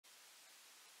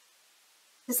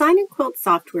Design N Quilt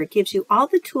software gives you all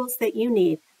the tools that you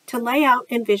need to lay out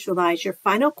and visualize your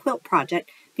final quilt project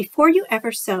before you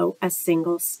ever sew a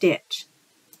single stitch.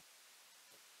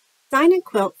 Design N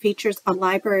Quilt features a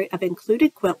library of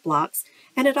included quilt blocks,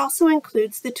 and it also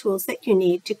includes the tools that you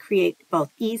need to create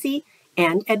both easy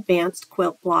and advanced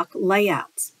quilt block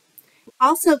layouts.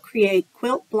 Also create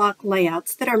quilt block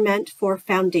layouts that are meant for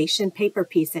foundation paper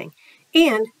piecing,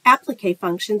 and applique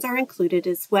functions are included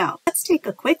as well. Let's take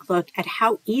a quick look at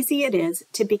how easy it is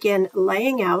to begin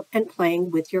laying out and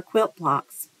playing with your quilt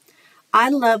blocks. I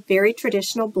love very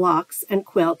traditional blocks and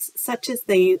quilts, such as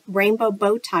the rainbow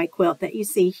bow tie quilt that you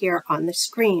see here on the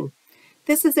screen.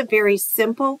 This is a very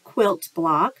simple quilt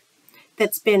block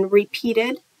that's been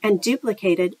repeated and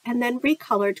duplicated and then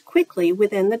recolored quickly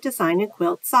within the Design N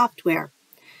Quilt software.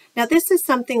 Now, this is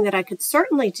something that I could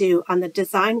certainly do on the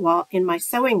design wall in my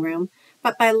sewing room,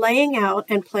 but by laying out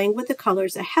and playing with the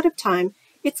colors ahead of time,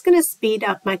 it's going to speed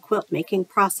up my quilt making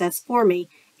process for me,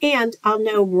 and I'll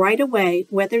know right away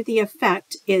whether the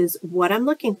effect is what I'm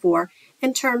looking for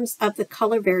in terms of the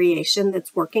color variation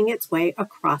that's working its way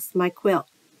across my quilt.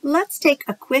 Let's take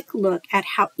a quick look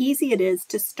at how easy it is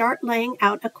to start laying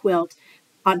out a quilt,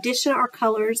 audition our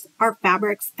colors, our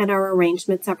fabrics, and our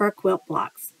arrangements of our quilt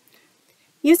blocks.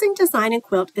 Using Design N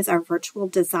Quilt as our virtual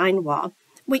design wall,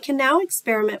 we can now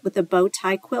experiment with the bow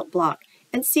tie quilt block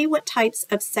and see what types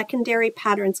of secondary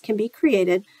patterns can be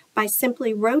created by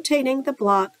simply rotating the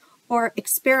block or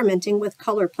experimenting with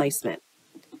color placement.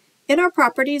 In our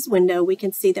Properties window, we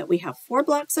can see that we have 4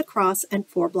 blocks across and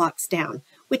 4 blocks down,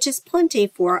 which is plenty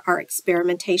for our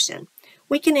experimentation.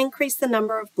 We can increase the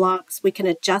number of blocks, we can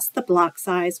adjust the block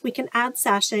size, we can add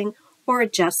sashing, or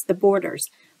adjust the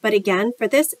borders. But again, for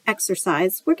this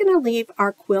exercise, we're going to leave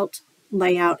our quilt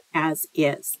layout as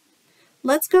is.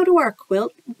 Let's go to our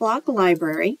quilt block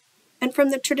library, and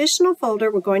from the traditional folder,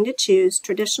 we're going to choose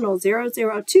Traditional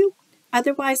 002,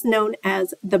 otherwise known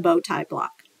as the bow tie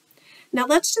block. Now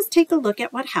let's just take a look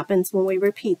at what happens when we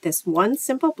repeat this one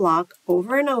simple block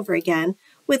over and over again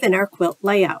within our quilt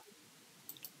layout.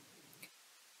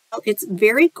 Well, it's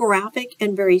very graphic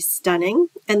and very stunning,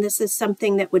 and this is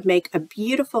something that would make a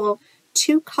beautiful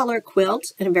 2-color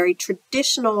quilt in a very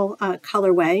traditional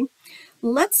colorway.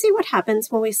 Let's see what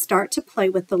happens when we start to play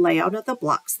with the layout of the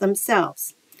blocks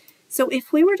themselves. So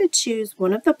if we were to choose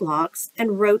one of the blocks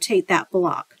and rotate that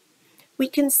block, we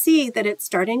can see that it's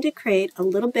starting to create a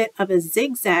little bit of a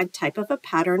zigzag type of a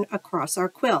pattern across our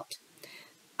quilt.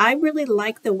 I really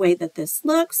like the way that this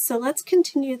looks, so let's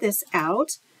continue this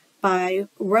out by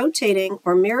rotating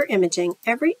or mirror imaging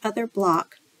every other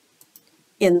block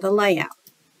in the layout.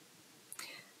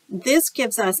 This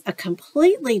gives us a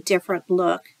completely different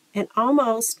look and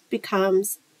almost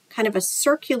becomes kind of a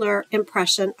circular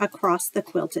impression across the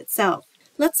quilt itself.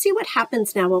 Let's see what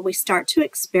happens now when we start to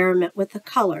experiment with the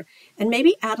color and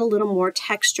maybe add a little more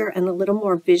texture and a little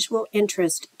more visual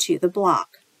interest to the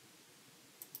block.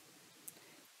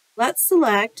 Let's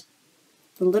select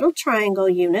the little triangle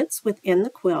units within the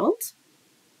quilt.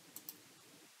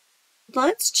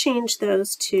 Let's change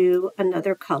those to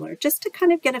another color just to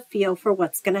kind of get a feel for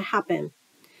what's going to happen.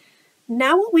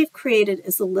 Now what we've created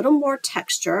is a little more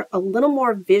texture, a little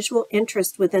more visual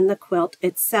interest within the quilt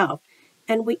itself,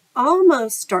 and we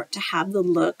almost start to have the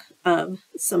look of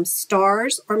some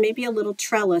stars or maybe a little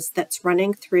trellis that's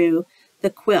running through the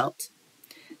quilt.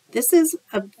 This is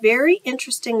a very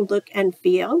interesting look and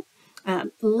feel.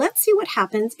 Let's see what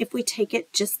happens if we take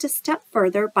it just a step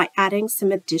further by adding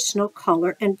some additional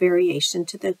color and variation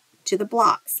to the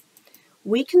blocks.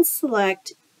 We can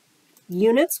select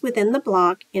units within the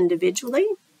block individually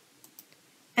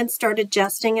and start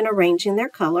adjusting and arranging their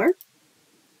color.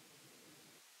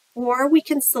 Or we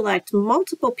can select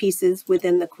multiple pieces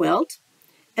within the quilt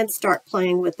and start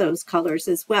playing with those colors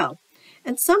as well.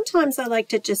 And sometimes I like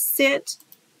to just sit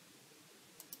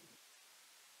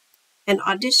and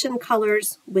audition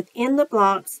colors within the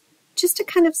blocks just to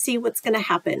kind of see what's going to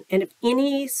happen and if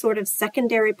any sort of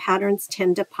secondary patterns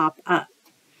tend to pop up.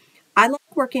 I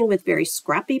like working with very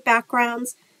scrappy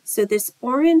backgrounds, so this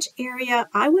orange area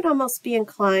I would almost be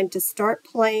inclined to start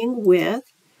playing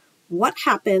with what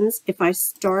happens if I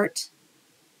start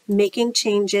making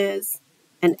changes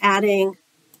and adding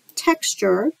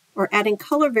texture or adding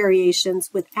color variations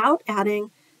without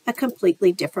adding a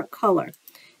completely different color.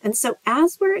 And so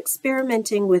as we're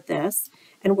experimenting with this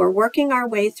and we're working our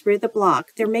way through the block,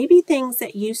 there may be things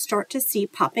that you start to see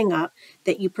popping up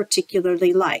that you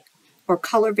particularly like, or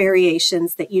color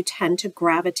variations that you tend to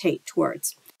gravitate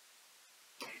towards.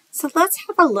 So let's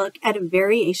have a look at a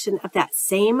variation of that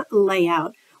same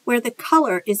layout where the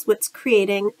color is what's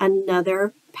creating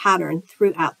another pattern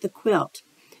throughout the quilt.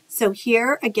 So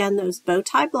here again, those bow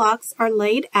tie blocks are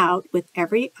laid out with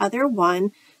every other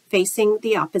one facing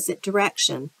the opposite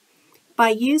direction. By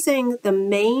using the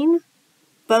main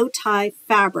bow tie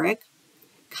fabric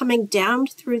coming down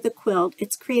through the quilt,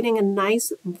 it's creating a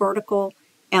nice vertical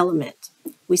element.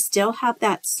 We still have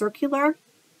that circular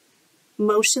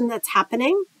motion that's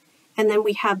happening, and then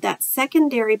we have that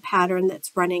secondary pattern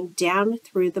that's running down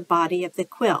through the body of the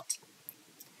quilt.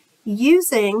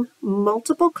 Using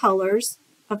multiple colors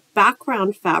of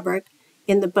background fabric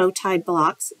in the bow tie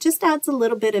blocks just adds a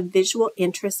little bit of visual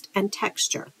interest and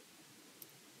texture.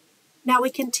 Now we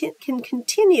can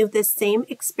continue this same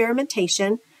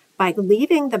experimentation by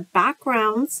leaving the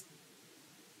backgrounds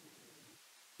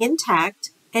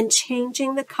intact and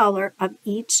changing the color of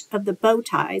each of the bow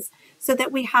ties so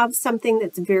that we have something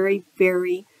that's very,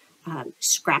 very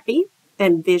scrappy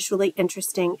and visually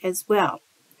interesting as well.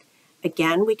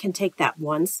 Again, we can take that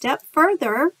one step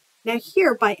further. Now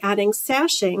here, by adding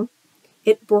sashing,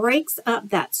 it breaks up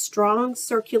that strong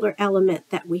circular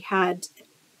element that we had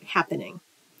happening.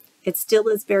 It still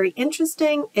is very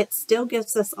interesting. It still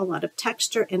gives us a lot of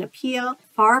texture and appeal.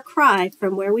 Far cry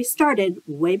from where we started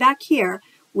way back here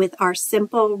with our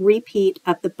simple repeat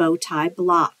of the bow tie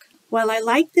block. While I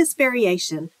like this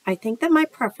variation, I think that my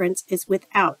preference is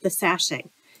without the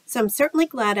sashing. So I'm certainly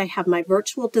glad I have my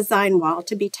virtual design wall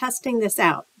to be testing this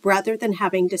out rather than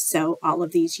having to sew all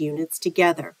of these units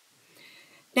together.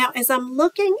 Now, as I'm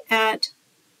looking at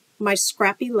my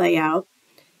scrappy layout,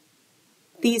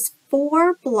 these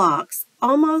 4 blocks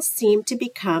almost seem to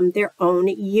become their own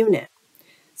unit.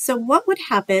 So what would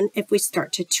happen if we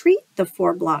start to treat the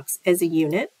 4 blocks as a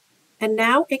unit and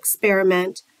now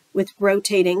experiment with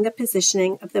rotating the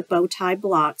positioning of the bow tie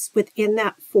blocks within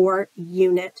that 4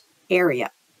 unit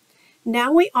area?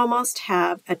 Now we almost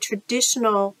have a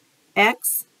traditional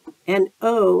X and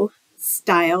O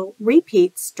style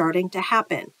repeat starting to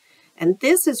happen. And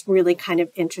this is really kind of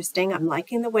interesting. I'm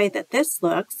liking the way that this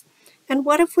looks. And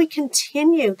what if we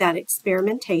continue that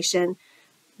experimentation,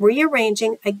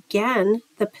 rearranging again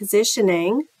the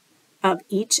positioning of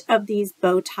each of these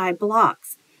bow tie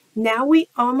blocks? Now we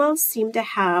almost seem to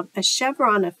have a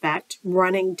chevron effect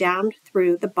running down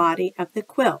through the body of the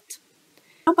quilt.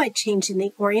 Now by changing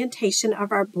the orientation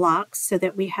of our blocks so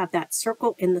that we have that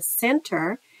circle in the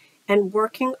center and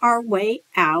working our way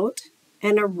out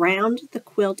and around the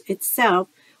quilt itself,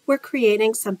 we're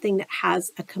creating something that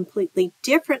has a completely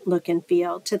different look and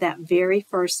feel to that very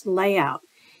first layout.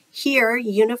 Here,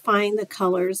 unifying the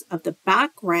colors of the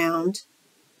background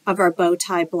of our bow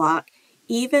tie block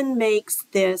even makes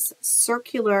this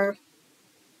circular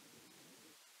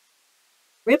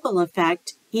ripple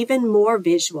effect even more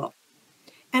visual.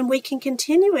 And we can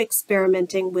continue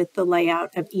experimenting with the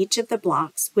layout of each of the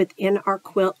blocks within our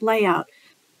quilt layout.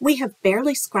 We have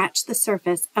barely scratched the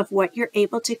surface of what you're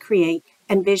able to create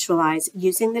and visualize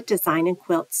using the Design N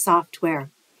Quilt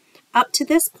software. Up to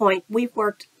this point, we've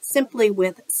worked simply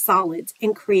with solids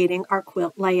in creating our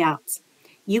quilt layouts.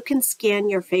 You can scan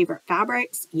your favorite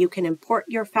fabrics. You can import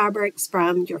your fabrics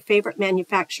from your favorite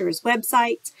manufacturer's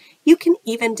websites. You can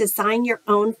even design your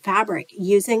own fabric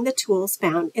using the tools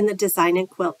found in the Design N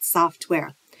Quilt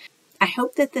software. I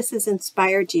hope that this has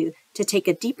inspired you to take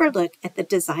a deeper look at the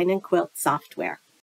Design N Quilt software.